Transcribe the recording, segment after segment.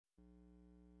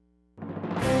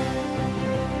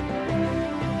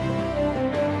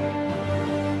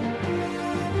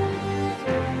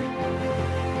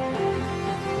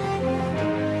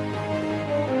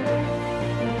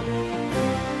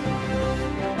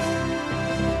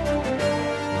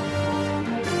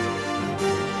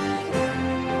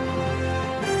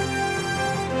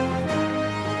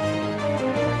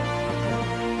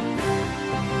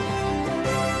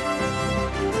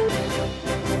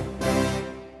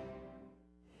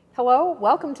Hello,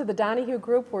 welcome to the Donohue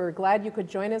Group. We're glad you could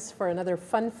join us for another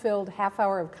fun-filled half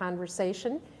hour of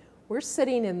conversation. We're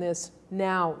sitting in this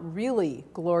now really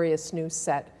glorious new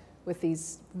set with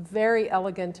these very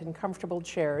elegant and comfortable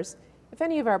chairs. If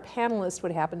any of our panelists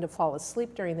would happen to fall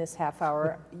asleep during this half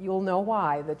hour, you'll know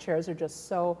why. The chairs are just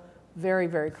so very,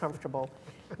 very comfortable.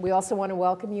 We also want to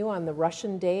welcome you on the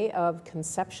Russian Day of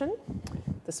Conception.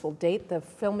 This will date the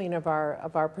filming of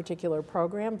our particular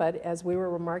program, but as we were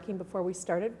remarking before we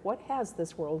started, what has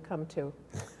this world come to?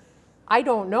 I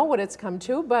don't know what it's come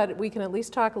to, but we can at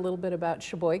least talk a little bit about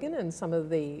Sheboygan and some of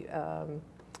the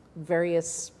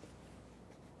various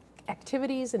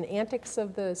activities and antics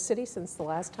of the city since the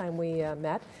last time we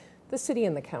met. The city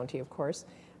and the county, of course.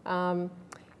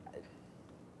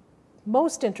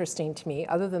 Most interesting to me,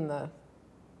 other than the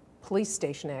police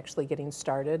station actually getting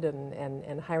started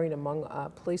and hiring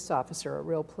a police officer, a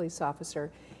real police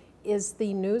officer, is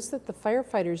the news that the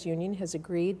firefighters union has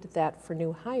agreed that for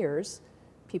new hires,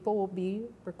 people will be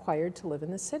required to live in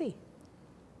the city.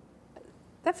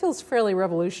 That feels fairly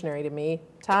revolutionary to me.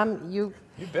 Tom, you've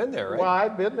been there, right? Well,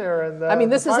 I've been there, and I mean,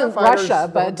 this isn't Russia,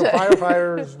 but the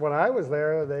firefighters, when I was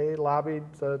there, they lobbied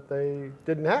that they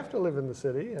didn't have to live in the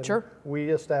city, and sure. We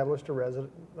established a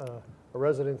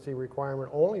residency requirement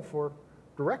only for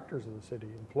directors of the city,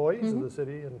 employees of the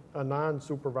city, and a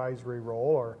non-supervisory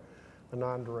role or a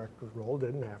non-director's role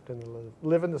didn't have to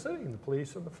live in the city. And the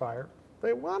police and the fire,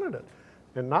 they wanted it,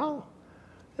 and now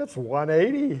it's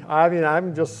 180. I mean, I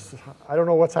don't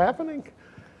know what's happening.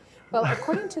 Well,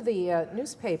 according to the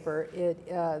newspaper,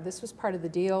 this was part of the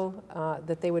deal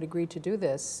that they would agree to do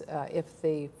this if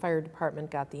the fire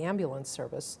department got the ambulance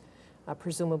service,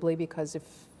 presumably because if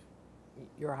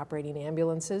you're operating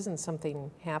ambulances and something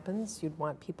happens, you'd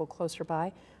want people closer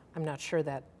by. I'm not sure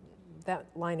that that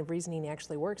line of reasoning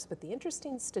actually works, but the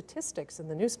interesting statistics in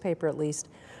the newspaper, at least,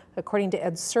 according to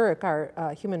Ed Surik,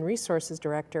 our human resources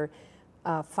director,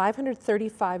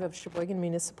 535 of Sheboygan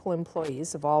municipal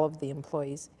employees, of all of the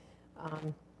employees,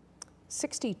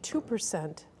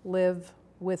 62% live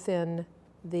within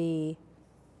the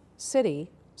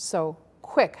city. So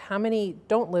quick, how many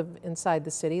don't live inside the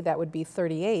city? That would be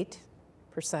 38%.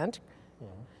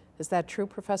 Is that true,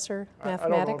 Professor Mathematics? I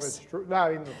don't know if it's true. No,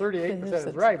 I mean, the 38%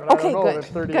 is right, but okay, I don't know good,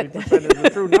 if 38% is the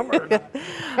true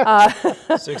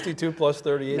number. 62 plus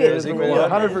 38 is equal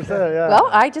 100%, yeah.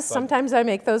 Well, sometimes I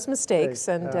make those mistakes,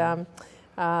 and of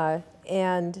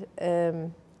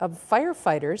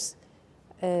firefighters,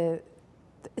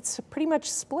 it's pretty much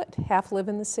split. Half live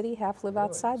in the city, half live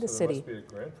outside the city. There must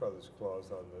be a grandfather's clause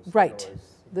on this. Right.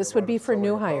 This would be for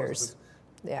new hires.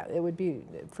 Yeah, it would be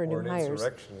for new hires. Or an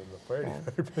insurrection in the fire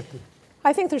department.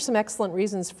 I think there's some excellent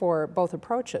reasons for both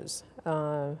approaches,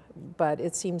 but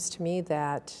it seems to me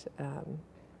that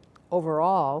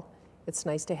overall, it's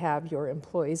nice to have your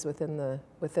employees within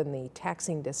the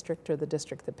taxing district or the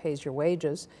district that pays your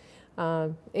wages.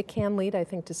 It can lead, I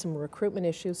think, to some recruitment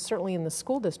issues. Certainly in the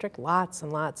school district, lots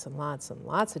and lots and lots and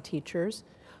lots of teachers.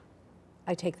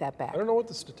 I take that back. I don't know what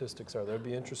the statistics are. That'd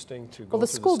be interesting to go the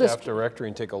through the staff directory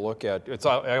and take a look at. It's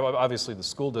obviously the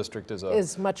school district is a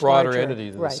much broader larger entity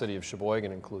than right. the city of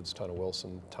Sheboygan. Includes town of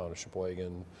Wilson, town of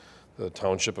Sheboygan, the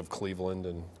township of Cleveland,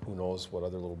 and who knows what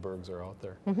other little burgs are out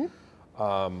there.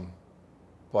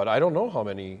 But I don't know how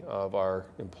many of our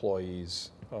employees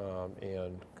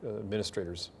and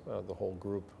administrators, the whole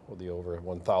group, or the over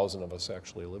 1,000 of us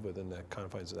actually live within that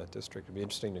confines of that district. It'd be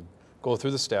interesting to go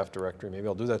through the staff directory. Maybe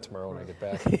I'll do that tomorrow when I get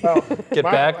back. Well,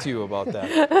 back to you about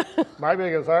that. My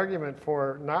biggest argument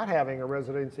for not having a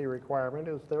residency requirement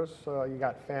is you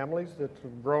got families that's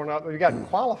grown up, you got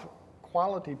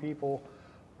quality people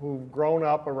who've grown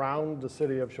up around the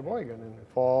city of Sheboygan, in the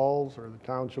Falls, or the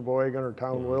town Sheboygan, or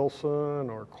town Wilson,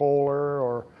 or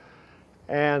Kohler,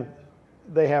 and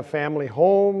they have family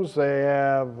homes, they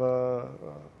have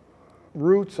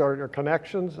roots or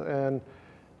connections, and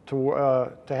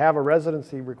to have a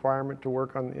residency requirement to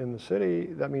work in the city,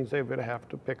 that means they would have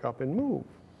to pick up and move.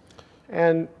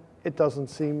 And it doesn't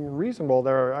seem reasonable.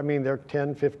 They're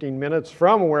 10, 15 minutes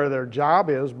from where their job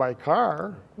is by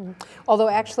car. Although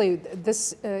actually,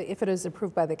 this, if it is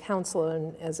approved by the council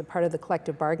and as a part of the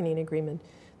collective bargaining agreement,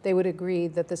 they would agree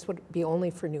that this would be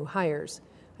only for new hires.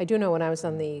 I do know when I was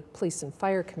on the Police and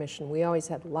Fire Commission, we always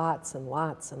had lots and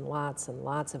lots and lots and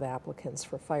lots of applicants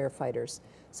for firefighters.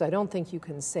 So I don't think you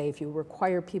can say if you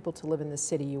require people to live in the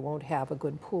city, you won't have a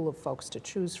good pool of folks to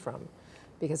choose from,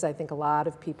 because I think a lot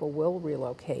of people will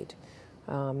relocate.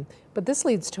 But this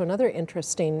leads to another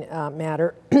interesting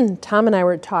matter. Tom and I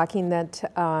were talking that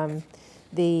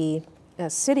the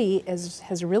city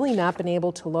has really not been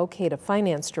able to locate a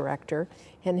finance director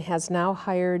and has now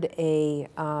hired a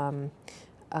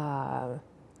headhunter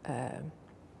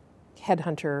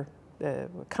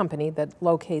company that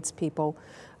locates people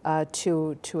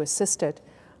to assist it.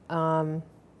 And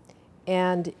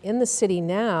in the city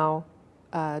now,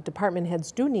 department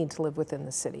heads do need to live within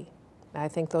the city. I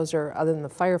think those are, other than the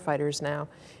firefighters now,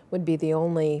 would be the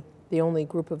only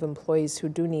group of employees who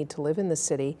do need to live in the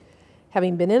city.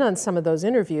 Having been in on some of those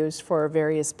interviews for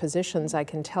various positions, I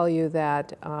can tell you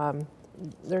that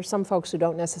there are some folks who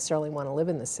don't necessarily want to live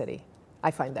in the city.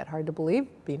 I find that hard to believe,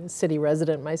 being a city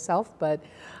resident myself, but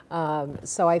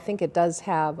so I think it does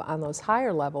have, on those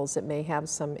higher levels, it may have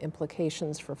some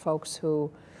implications for folks who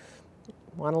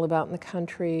want to live out in the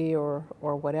country or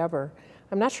whatever.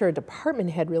 I'm not sure a department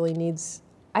head really needs,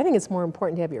 I think it's more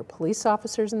important to have your police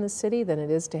officers in the city than it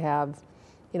is to have,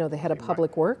 you know, the head of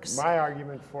public works. My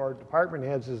argument for department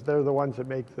heads is they're the ones that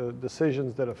make the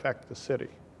decisions that affect the city.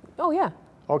 Oh, yeah.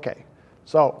 Okay,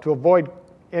 so to avoid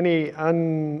any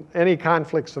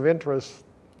conflicts of interest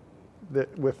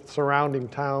with surrounding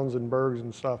towns and burgs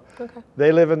and stuff, Okay.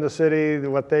 they live in the city,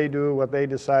 what they do, what they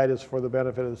decide is for the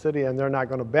benefit of the city, and they're not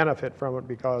going to benefit from it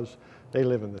because they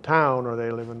live in the town or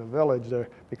they live in the village,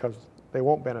 because they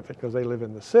won't benefit because they live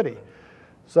in the city.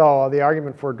 So the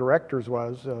argument for directors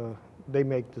was they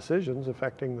make decisions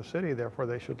affecting the city, therefore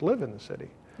they should live in the city.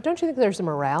 Don't you think there's a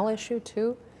morale issue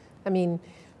too? I mean,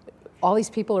 all these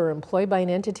people are employed by an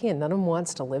entity and none of them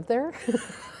wants to live there?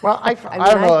 Well, I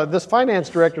don't know, this finance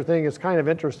director thing is kind of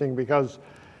interesting because,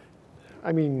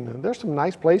 I mean, there's some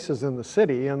nice places in the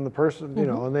city, and the person, you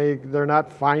know, and they're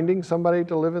not finding somebody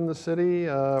to live in the city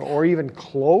or even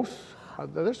close.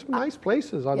 There's some nice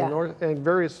places on the north and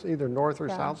various, either north or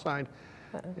south side.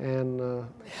 And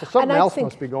so something else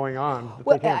must be going on,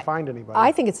 but they can't find anybody.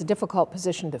 I think it's a difficult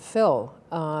position to fill.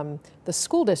 The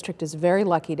school district is very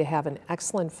lucky to have an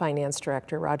excellent finance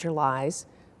director, Roger Lies.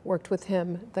 Worked with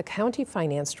him. The county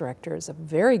finance director is a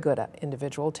very good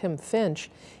individual, Tim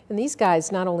Finch. And these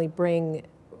guys not only bring,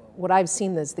 what I've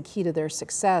seen as the key to their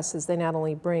success is they not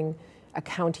only bring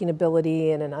accounting ability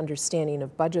and an understanding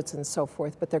of budgets and so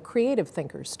forth, but they're creative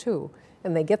thinkers too.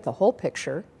 And they get the whole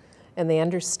picture. And they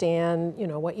understand, you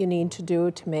know, what you need to do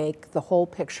to make the whole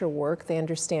picture work. They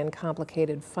understand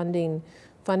complicated funding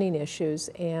issues,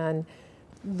 and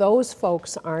those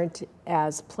folks aren't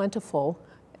as plentiful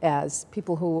as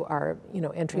people who are, you know,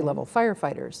 entry-level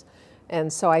firefighters.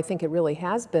 And so I think it really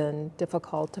has been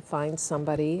difficult to find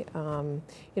somebody. You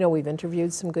know, we've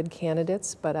interviewed some good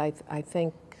candidates, but I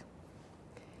think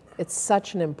it's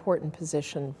such an important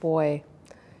position. Boy,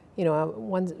 you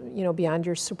know, beyond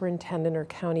your superintendent or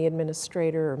county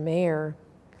administrator or mayor,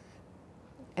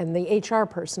 and the HR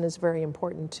person is very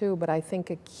important too, but I think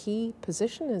a key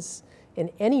position is in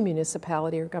any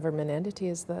municipality or government entity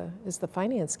is the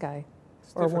finance guy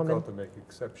or woman. It's difficult to make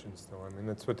exceptions though. I mean,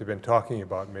 that's what they've been talking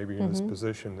about. Maybe in this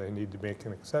position they need to make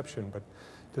an exception, but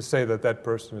to say that that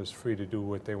person is free to do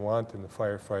what they want and the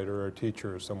firefighter or a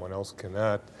teacher or someone else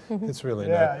cannot, it's really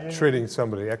not treating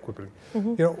somebody equitably.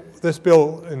 You know, this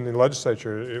bill in the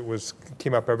legislature,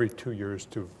 came up every 2 years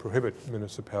to prohibit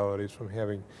municipalities from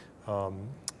having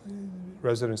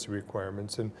residency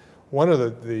requirements. And one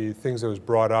of the things that was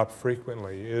brought up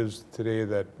frequently is today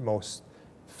that most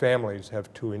families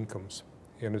have 2 incomes.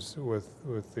 And it's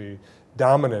with the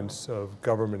dominance of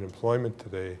government employment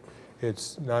today,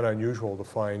 it's not unusual to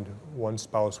find one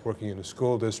spouse working in a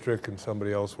school district and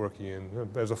somebody else working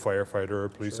as a firefighter or a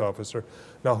police officer.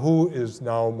 Now, who is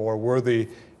now more worthy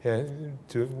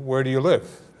where do you live?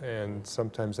 And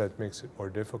sometimes that makes it more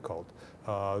difficult.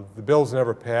 The bills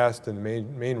never passed, and the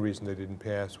main reason they didn't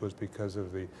pass was because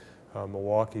of the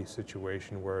Milwaukee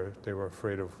situation where they were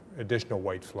afraid of additional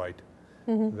white flight.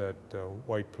 That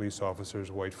white police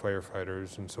officers, white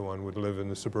firefighters, and so on would live in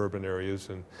the suburban areas,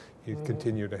 and you'd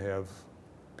continue to have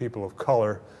people of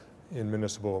color in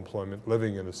municipal employment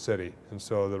living in the city. And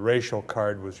so the racial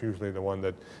card was usually the one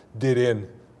that did in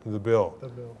the bill.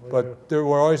 But there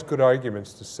were always good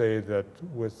arguments to say that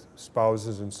with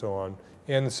spouses and so on,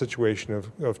 and the situation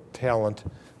of talent,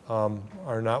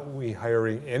 are not we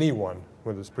hiring anyone,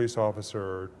 whether it's police officer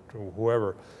or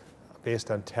whoever,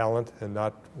 based on talent and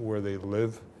not where they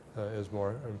live is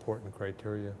more important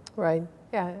criteria. Right,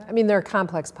 yeah. I mean, there are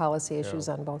complex policy issues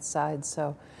on both sides.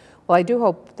 So, well, I do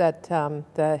hope that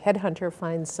the headhunter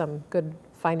finds some good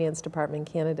finance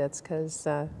department candidates because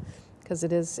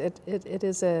it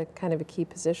is a kind of a key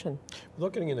position.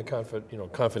 Without getting into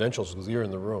confidentials, because you're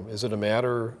in the room, is it a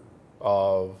matter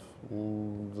of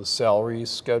the salary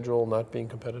schedule not being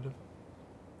competitive?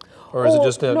 Or is it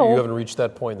just that you haven't reached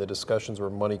that point in the discussions where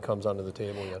money comes onto the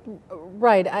table yet?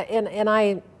 Right,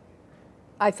 and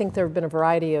I think there have been a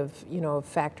variety of,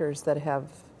 factors that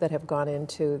have gone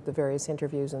into the various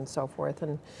interviews and so forth.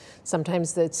 And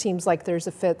sometimes it seems like there's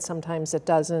a fit, sometimes it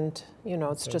doesn't.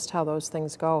 It's just how those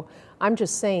things go. I'm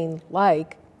just saying,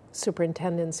 like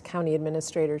superintendents, county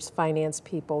administrators, finance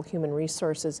people, human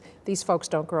resources, these folks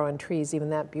don't grow on trees, even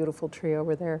that beautiful tree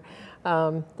over there.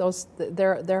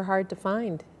 They're hard to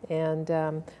find. And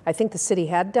I think the city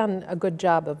had done a good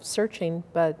job of searching,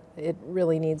 but it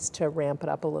really needs to ramp it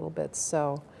up a little bit.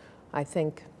 So I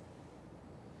think.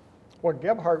 Well,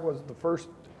 Gebhardt was the first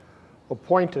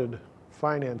appointed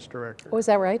finance director. Oh, is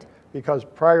that right? Because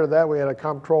prior to that, we had a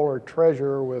comptroller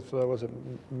treasurer with, was it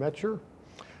Metcher?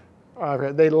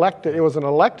 It was an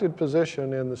elected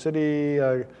position, and the city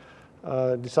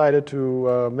decided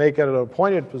to make it an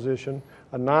appointed position,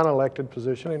 a non-elected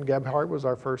position, and Gebhardt was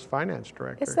our first finance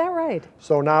director. Is that right?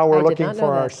 So now we're looking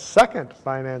for our second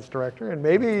finance director, and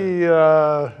maybe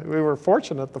we were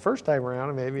fortunate the first time around,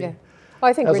 and maybe well,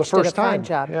 I think Rich did a fine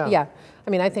time. job. Yeah. I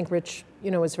mean, I think Rich,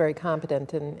 was very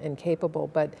competent and capable,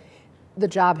 but the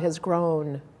job has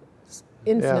grown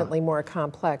infinitely more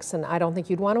complex, and I don't think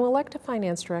you'd want to elect a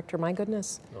finance director. My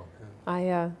goodness,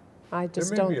 I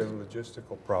just don't. There may be a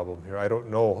logistical problem here. I don't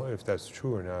know if that's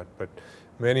true or not, but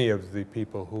many of the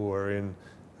people who are in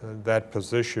that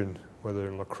position, whether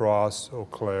in La Crosse, Eau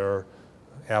Claire,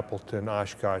 Appleton,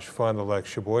 Oshkosh, Fond du Lac,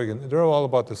 Sheboygan, they're all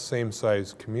about the same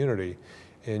size community,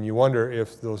 and you wonder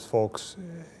if those folks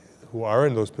who are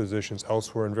in those positions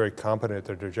elsewhere and very competent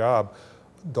at their job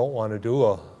don't want to do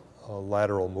a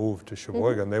lateral move to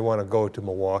Sheboygan. They want to go to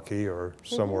Milwaukee or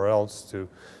somewhere else to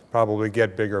probably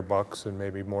get bigger bucks and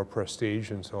maybe more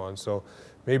prestige and so on. So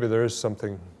maybe there is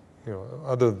something,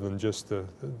 other than just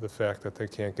the fact that they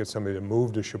can't get somebody to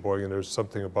move to Sheboygan. There's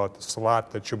something about the slot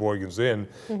that Sheboygan's in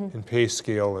pay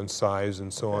scale and size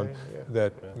and so on,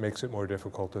 that makes it more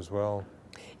difficult as well.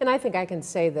 And I think I can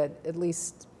say that at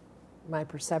least my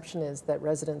perception is that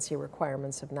residency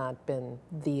requirements have not been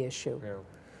the issue.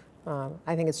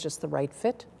 I think it's just the right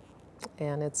fit,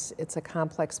 and it's a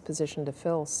complex position to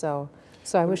fill. So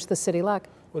I wish the city luck.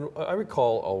 I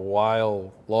recall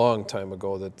long time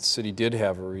ago, that the city did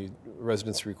have a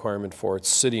residency requirement for its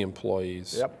city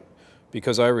employees. Yep.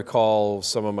 Because I recall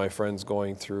some of my friends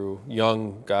going through,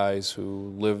 young guys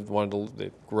who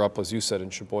they grew up, as you said, in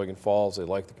Sheboygan Falls. They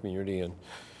liked the community, and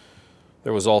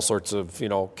there was all sorts of,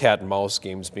 cat and mouse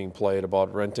games being played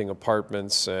about renting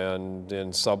apartments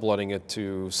and subletting it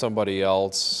to somebody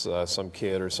else, some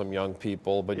kid or some young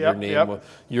people. But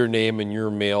your name and your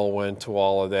mail went to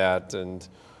all of that, and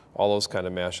all those kind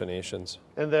of machinations.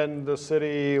 And then the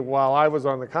city, while I was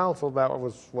on the council, that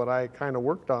was what I kind of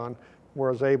worked on,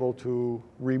 was able to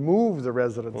remove the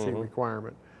residency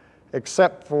requirement,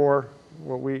 except for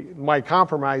my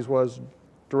compromise was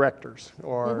directors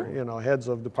or heads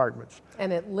of departments.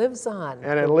 And it lives on.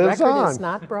 And it lives on. The record is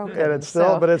not broken. And it's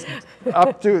still, but it's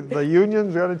up to the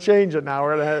union's going to change it now.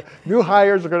 We're going to have new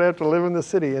hires are going to have to live in the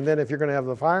city. And then if you're going to have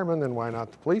the firemen, then why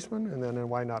not the policemen? And then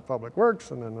why not public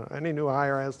works? And then any new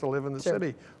hire has to live in the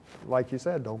city. Like you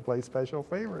said, don't play special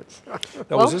favorites.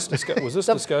 Now, was this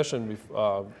discussion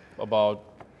about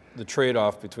the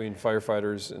trade-off between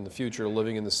firefighters in the future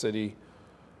living in the city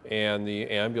and the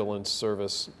ambulance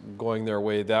service going their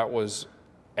way, that was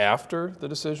after the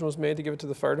decision was made to give it to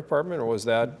the fire department, or was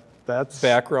that's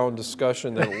background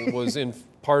discussion that was in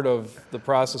part of the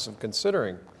process of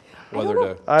considering whether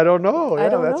to? I don't know. Yeah,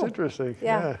 that's know. Interesting.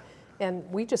 Yeah. And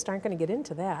we just aren't going to get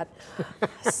into that.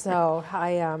 So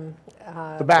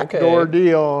the backdoor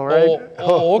deal, right?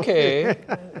 Oh, okay.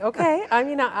 Okay. I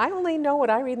mean, I only know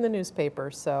what I read in the newspaper,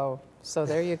 so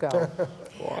there you go.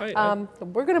 Well,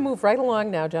 we're going to move right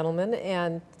along now, gentlemen.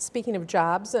 And speaking of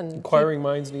jobs and inquiring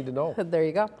minds need to know. There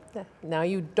you go. Now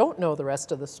you don't know the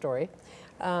rest of the story.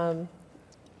 In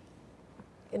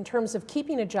terms of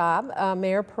keeping a job,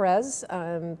 Mayor Perez,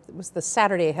 it was the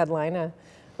Saturday headline a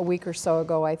week or so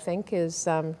ago, I think, is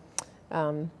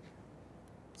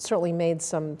certainly made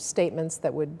some statements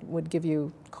that would give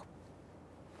you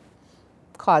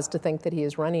cause to think that he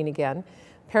is running again.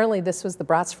 Apparently this was the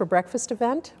Brats for Breakfast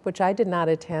event, which I did not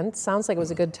attend. Sounds like it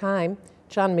was a good time.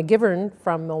 John McGivern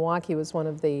from Milwaukee was one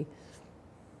of the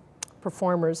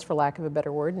performers, for lack of a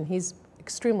better word, and he's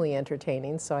extremely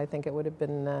entertaining, so I think it would have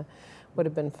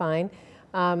been fine.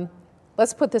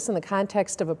 Let's put this in the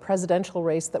context of a presidential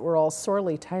race that we're all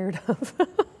sorely tired of.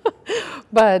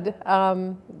 But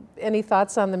any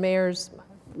thoughts on the mayor's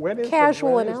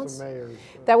casual announcement?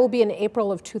 That will be in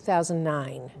April of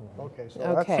 2009. Okay, so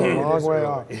that's a long way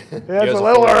off. It's a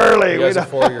little early. He has a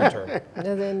 4-year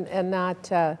term. And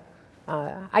not,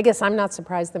 I guess I'm not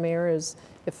surprised the mayor is,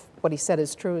 if what he said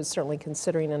is true, is certainly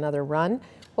considering another run.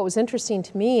 what was interesting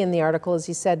to me in the article is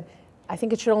he said, I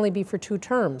think it should only be for 2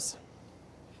 terms.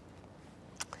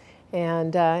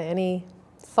 And any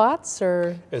thoughts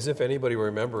or? As if anybody will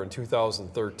remember in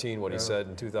 2013 what he said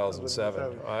in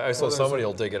 2007. I saw somebody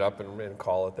will dig it up and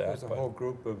call it that. There's a whole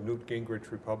group of Newt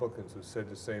Gingrich Republicans who said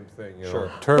the same thing. You Sure.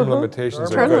 know, term limitations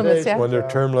Term are good. limits, yeah. When their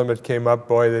term limit came up,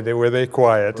 boy, were they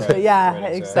quiet. Right. Yeah,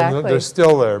 Right, exactly. And they're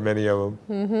still there, many of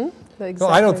them. Exactly. No,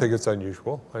 I don't think it's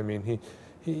unusual. I mean,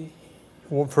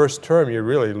 well, first term, you're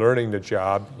really learning the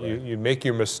job. Right. You make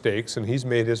your mistakes, and he's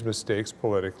made his mistakes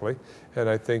politically. And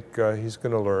I think he's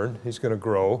going to learn, he's going to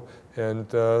grow. And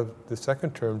the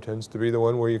second term tends to be the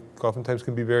one where you oftentimes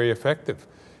can be very effective.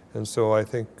 And so I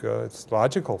think it's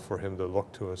logical for him to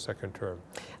look to a second term.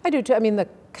 I do too. I mean, the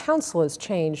council has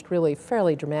changed really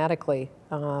fairly dramatically.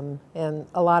 And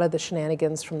a lot of the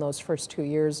shenanigans from those first 2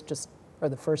 years, or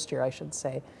the first year, I should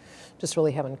say, just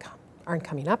really aren't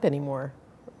coming up anymore.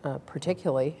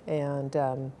 Particularly, and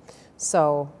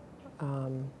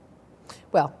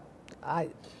well, I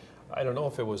don't know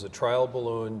if it was a trial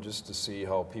balloon just to see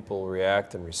how people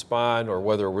react and respond, or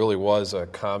whether it really was a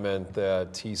comment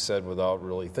that he said without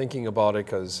really thinking about it,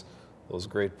 because those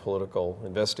great political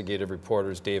investigative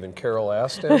reporters, Dave and Carol,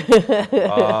 asked him,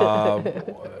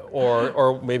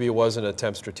 or maybe it was an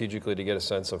attempt strategically to get a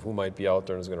sense of who might be out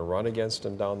there and is going to run against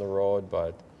him down the road,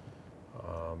 but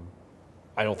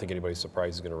I don't think anybody's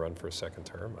surprised he's going to run for a second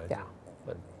term.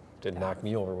 That did knock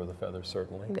me over with a feather,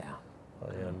 certainly. Yeah.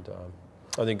 And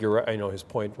I think you're right. I know his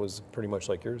point was pretty much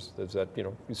like yours, is that,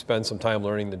 you spend some time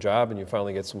learning the job and you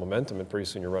finally get some momentum, and pretty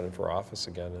soon you're running for office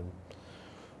again.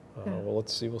 And well,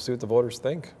 let's see. We'll see what the voters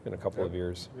think in a couple of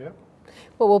years. Yeah.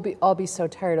 Well, we'll all be so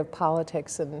tired of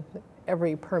politics and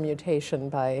every permutation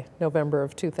by November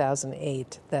of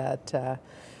 2008 that.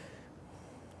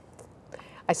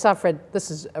 I saw Fred, this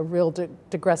is a real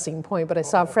digressing point, but I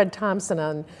saw Fred Thompson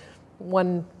on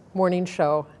one morning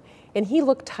show, and he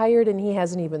looked tired and he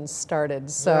hasn't even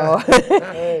started. So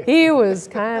he was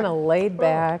kind of laid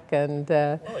back and.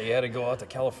 Well, he had to go out to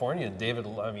California, and David,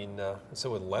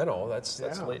 so with Leno, that's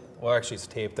late. Well, actually, it's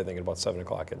taped, I think, at about 7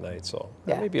 o'clock at night, so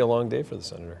that may be a long day for the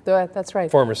senator. That's right.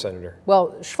 Former senator.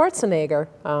 Well, Schwarzenegger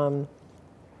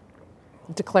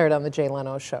declared on the Jay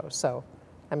Leno show, so.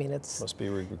 I mean, must be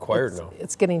required now.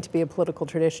 It's getting to be a political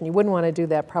tradition. You wouldn't want to do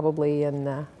that probably in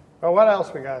well, what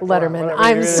else we got? Letterman.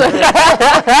 I'm sorry.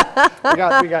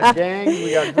 we got gangs,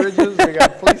 we got bridges, we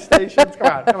got police stations.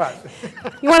 Come on.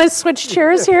 You want to switch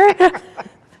chairs here?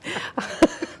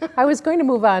 I was going to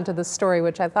move on to the story,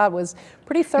 which I thought was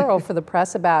pretty thorough for the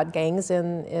press, about gangs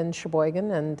in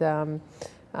Sheboygan and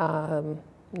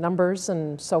numbers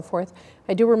and so forth.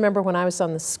 I do remember when I was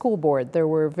on the school board, there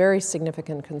were very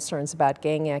significant concerns about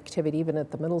gang activity, even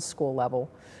at the middle school level.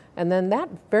 And then that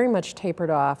very much tapered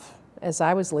off as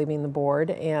I was leaving the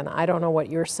board, and I don't know what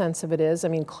your sense of it is. I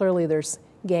mean, clearly there's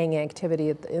gang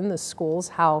activity in the schools.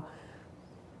 How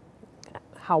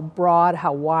broad,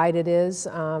 how wide it is,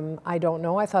 I don't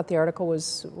know. I thought the article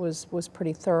was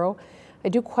pretty thorough. I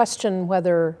do question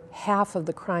whether half of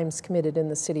the crimes committed in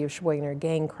the city of Sheboygan are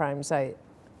gang crimes.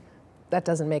 That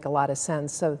doesn't make a lot of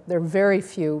sense. So there are very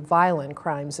few violent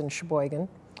crimes in Sheboygan.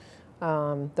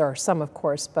 There are some, of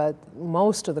course, but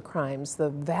most of the crimes, the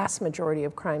vast majority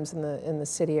of crimes in the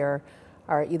city are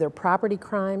either property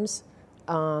crimes.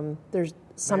 There's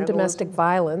some domestic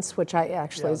violence, which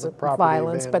actually is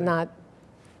violence, but not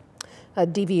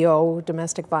DVO,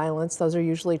 domestic violence. Those are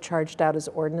usually charged out as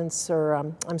ordinance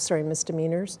or,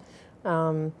 misdemeanors.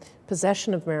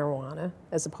 Possession of marijuana,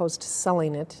 as opposed to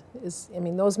selling it,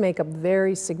 those make up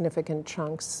very significant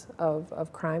chunks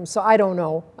of crime. So I don't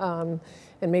know,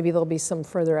 and maybe there'll be some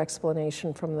further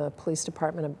explanation from the police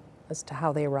department as to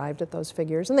how they arrived at those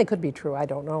figures, and they could be true, I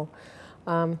don't know.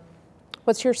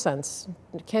 What's your sense?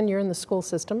 Ken, you're in the school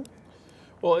system.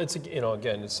 Well, it's,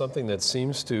 again, it's something that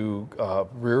seems to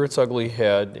rear its ugly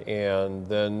head, and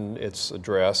then it's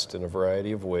addressed in a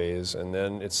variety of ways, and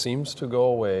then it seems to go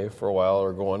away for a while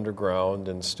or go underground,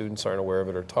 and students aren't aware of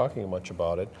it or talking much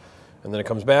about it, and then it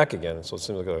comes back again. And so it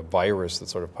seems like a virus that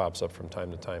sort of pops up from time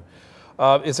to time.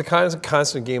 It's a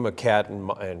constant game of cat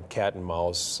and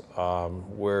mouse,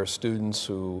 where students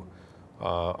who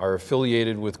are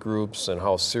affiliated with groups and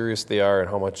how serious they are and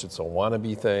how much it's a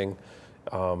wannabe thing.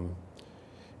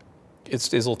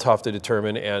 It's a little tough to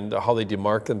determine, and how they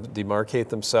demarcate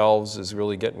themselves is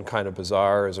really getting kind of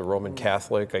bizarre. As a Roman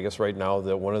Catholic, I guess right now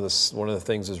that one of the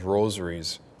things is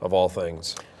rosaries of all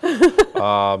things.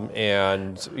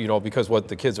 And, you know, because what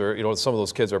the kids are, you know, some of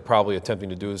those kids are probably attempting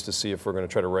to do is to see if we're going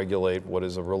to try to regulate what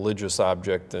is a religious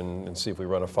object and see if we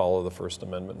run afoul of the First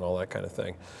Amendment and all that kind of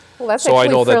thing. Well, that's so actually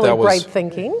I know fairly that was, bright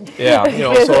thinking. Yeah, you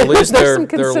know, so at least they're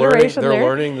consideration there.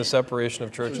 learning the separation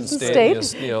of church and state,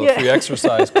 and, you know, the free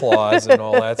exercise clause and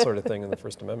all that sort of thing in the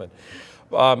First Amendment.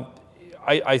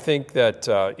 I think that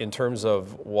in terms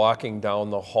of walking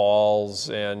down the halls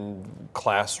and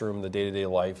classroom, the day-to-day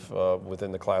life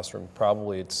within the classroom,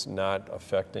 probably it's not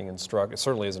affecting instruction. It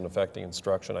certainly isn't affecting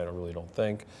instruction, I really don't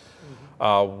think.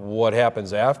 What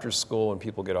happens after school when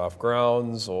people get off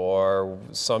grounds, or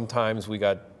sometimes we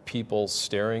got people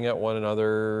staring at one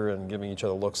another and giving each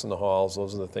other looks in the halls,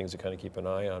 those are the things to kind of keep an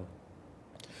eye on.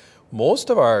 Most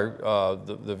of our,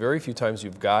 the very few times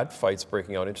you've got fights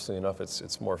breaking out, interestingly enough,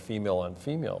 it's more female on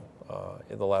female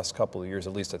in the last couple of years,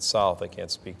 at least at South. I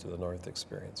can't speak to the North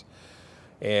experience.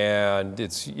 And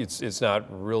it's not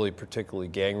really particularly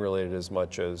gang related as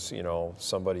much as, you know,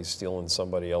 somebody stealing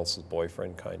somebody else's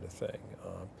boyfriend kind of thing.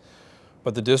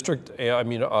 But the district, I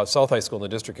mean, South High School and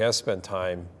the district has spent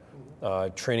time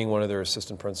training one of their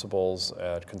assistant principals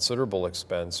at considerable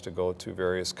expense to go to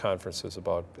various conferences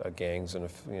about gangs and,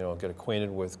 you know, get acquainted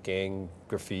with gang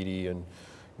graffiti and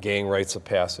gang rites of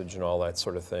passage and all that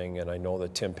sort of thing. And I know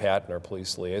that Tim Patton, our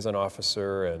police liaison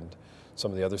officer, and some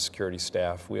of the other security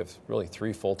staff, we have really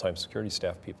 3 full-time security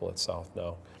staff people at South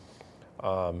now.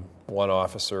 1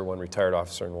 officer, 1 retired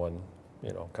officer, and 1,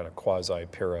 you know, kind of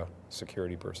quasi-para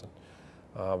security person.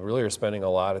 Really are spending a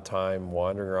lot of time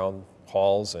wandering around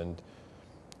halls, and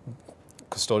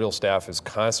custodial staff is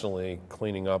constantly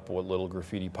cleaning up what little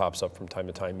graffiti pops up from time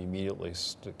to time immediately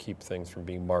to keep things from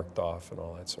being marked off and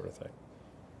all that sort of thing.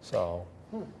 So.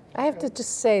 I have to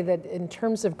just say that in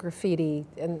terms of graffiti,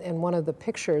 and one of the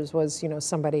pictures was, you know,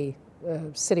 somebody, a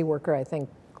city worker, I think,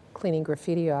 cleaning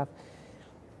graffiti off.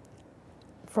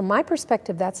 From my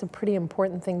perspective, that's a pretty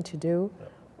important thing to do. Yeah.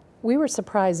 We were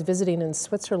surprised visiting in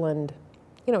Switzerland,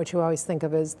 you know, what you always think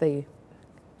of as the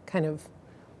kind of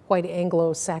white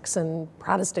Anglo-Saxon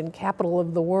Protestant capital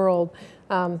of the world,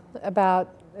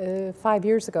 about 5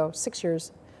 years ago, 6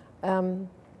 years.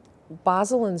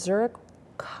 Basel and Zurich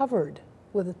covered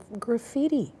with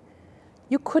graffiti.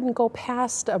 You couldn't go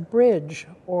past a bridge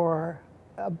or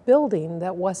a building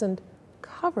that wasn't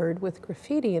covered with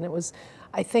graffiti, and it was,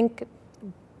 I think,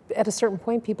 at a certain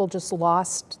point, people just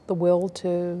lost the will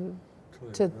to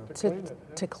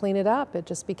clean it up. It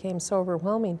just became so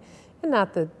overwhelming. And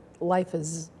not that life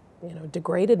is, you know,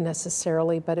 degraded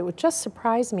necessarily, but it would just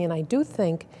surprise me. And I do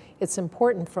think it's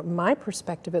important, from my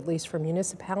perspective at least, for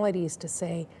municipalities to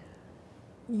say,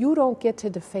 you don't get to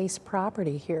deface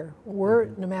property here.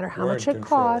 No matter how much it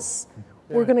costs,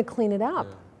 we're going to clean it up,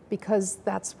 because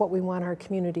that's what we want our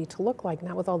community to look like,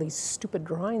 not with all these stupid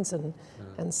drawings and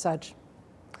such.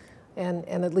 And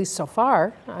at least so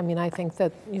far, I mean, I think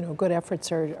that, you know, good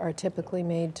efforts are typically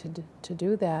made to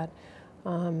do that.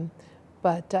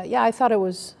 But yeah, I thought it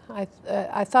was.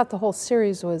 I thought the whole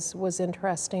series was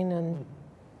interesting, and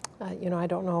you know, I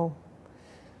don't know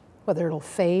whether it'll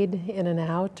fade in and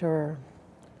out or.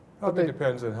 Well, it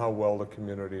depends on how well the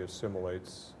community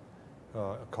assimilates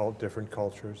different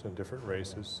cultures and different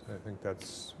races. I think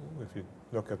that's, if you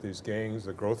look at these gangs,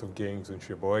 the growth of gangs in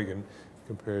Sheboygan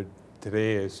compared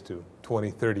today as to 20,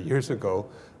 30 years ago,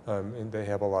 and they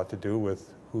have a lot to do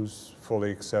with who's fully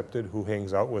accepted, who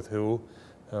hangs out with who.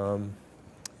 And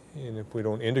if we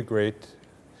don't integrate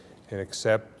and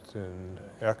accept and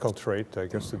acculturate, I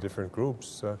guess, the different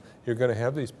groups, you're going to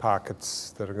have these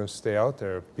pockets that are going to stay out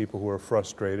there, people who are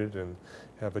frustrated and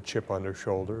have a chip on their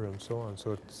shoulder and so on.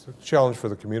 So it's a challenge for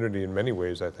the community in many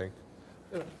ways, I think.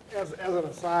 As an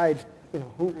aside, you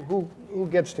know, who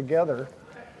gets together?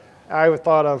 I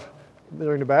thought of,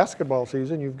 during the basketball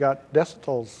season, you've got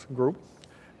Decetals Group.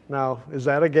 Now, is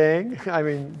that a gang? I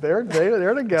mean, they're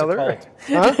together. It's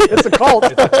a cult. Huh? It's a cult.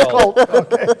 It's a cult.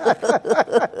 Okay.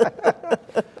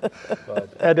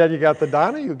 And then you got the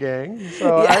Donohue gang.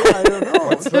 So yeah. I don't know.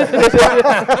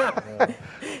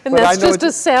 And that's just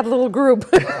a sad little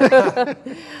group.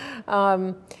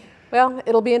 Well,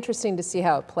 it'll be interesting to see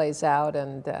how it plays out,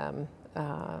 and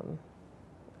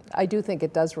I do think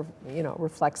it does, you know,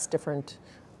 reflects different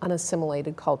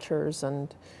unassimilated cultures,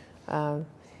 and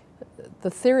the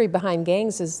theory behind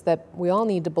gangs is that we all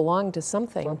need to belong to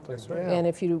something. Right. And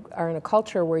if you are in a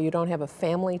culture where you don't have a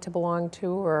family to belong to,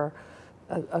 or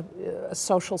a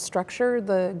social structure,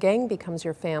 the gang becomes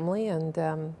your family,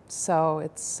 and so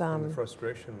it's... And the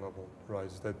frustration level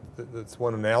rises. That's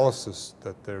one analysis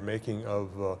that they're making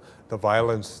of the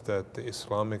violence that the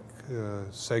Islamic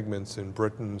segments in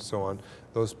Britain and so on,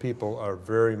 those people are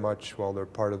very much, while they're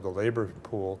part of the labor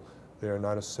pool, they are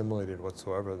not assimilated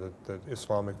whatsoever. The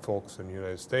Islamic folks in the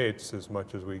United States, as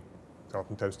much as we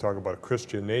oftentimes talk about a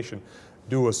Christian nation,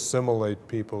 do assimilate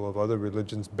people of other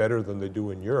religions better than they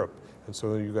do in Europe. And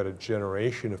so you've got a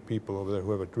generation of people over there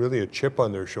who have really a chip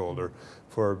on their shoulder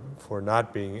for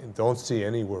not being, don't see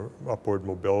any upward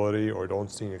mobility or don't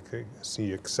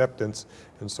see acceptance.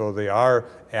 And so they are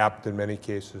apt in many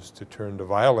cases to turn to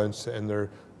violence, and they're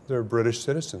British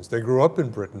citizens. They grew up in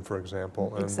Britain, for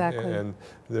example, and, exactly. and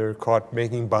they're caught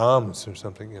making bombs or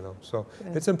something, you know. So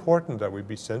yeah. It's important that we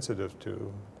be sensitive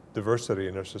to diversity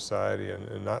in our society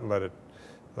and not let it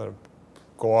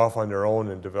go off on their own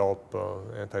and develop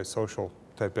antisocial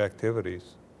type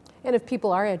activities. And if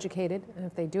people are educated, and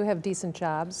if they do have decent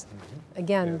jobs,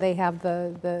 again, Yeah. they have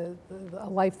a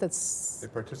life that's... They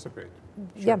participate.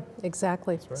 Sure. Yeah,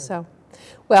 exactly. That's right. So,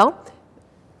 well,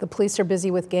 the police are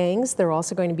busy with gangs. They're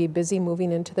also going to be busy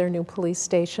moving into their new police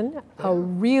station. Yeah. A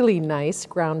really nice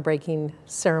groundbreaking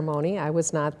ceremony. I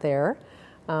was not there.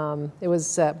 It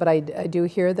was, but I do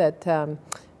hear that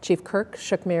Chief Kirk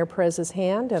shook Mayor Perez's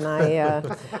hand, and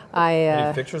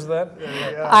Any pictures of that?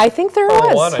 I think there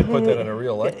was. One, I put that on a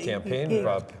real campaign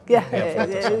prop.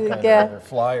 Yeah.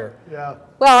 Flyer. Yeah.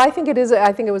 Well, I think it is.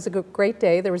 I think it was a great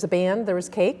day. There was a band. There was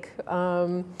cake.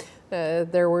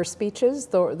 There were speeches.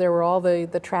 There were all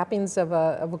the trappings of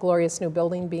a glorious new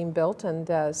building being built,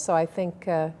 and so I think.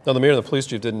 No, the mayor and the police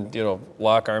chief didn't,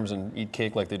 lock arms and eat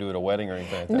cake like they do at a wedding or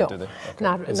anything like that, no, did they? Okay.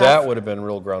 Not. That would have been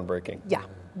real groundbreaking. Yeah.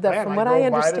 Man, From what I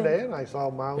drove by understand, today and I saw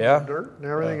mounds of dirt and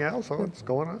everything else. So what's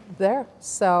going on? there.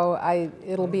 So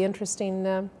it'll be interesting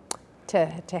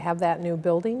to have that new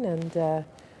building, and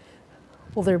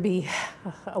will there be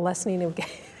a lessening of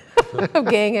of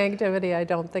gang activity? I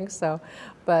don't think so.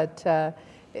 But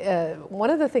one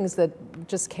of the things that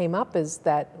just came up is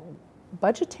that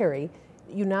budgetary,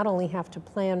 you not only have to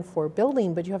plan for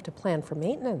building, but you have to plan for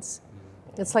maintenance.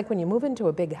 It's like when you move into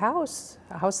a big house,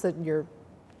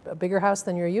 a bigger house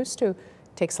than you're used to,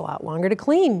 takes a lot longer to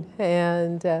clean.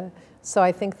 And so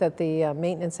I think that the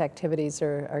maintenance activities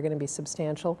are going to be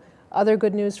substantial. Other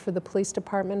good news for the police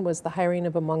department was the hiring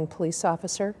of a Hmong police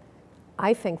officer.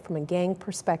 I think from a gang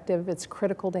perspective, it's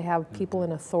critical to have people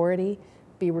in authority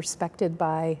be respected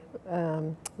by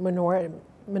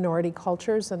minority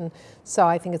cultures. And so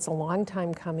I think it's a long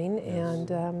time coming. Yes.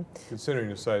 And considering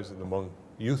the size of the Hmong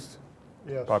youth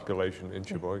population in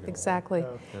Sheboygan. Exactly.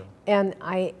 Yeah. And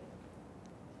I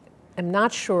am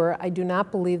not sure, I do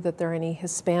not believe that there are any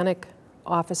Hispanic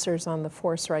officers on the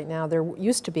force right now. There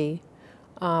used to be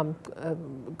a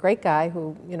great guy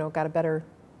who, got a better,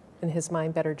 in his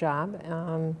mind, better job.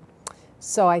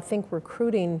 So I think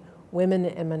recruiting women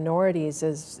and minorities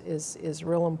is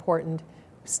real important.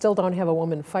 Still don't have a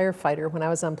woman firefighter. When I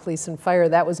was on Police and Fire,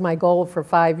 that was my goal for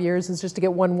 5 years, is just to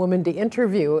get one woman to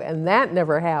interview, and that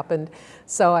never happened.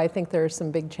 So I think there are some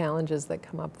big challenges that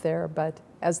come up there, but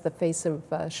as the face of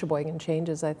Sheboygan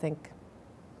changes, I think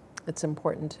it's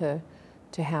important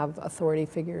to have authority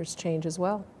figures change as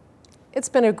well. It's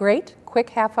been a great, quick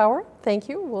half hour. Thank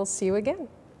you. We'll see you again.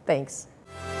 Thanks.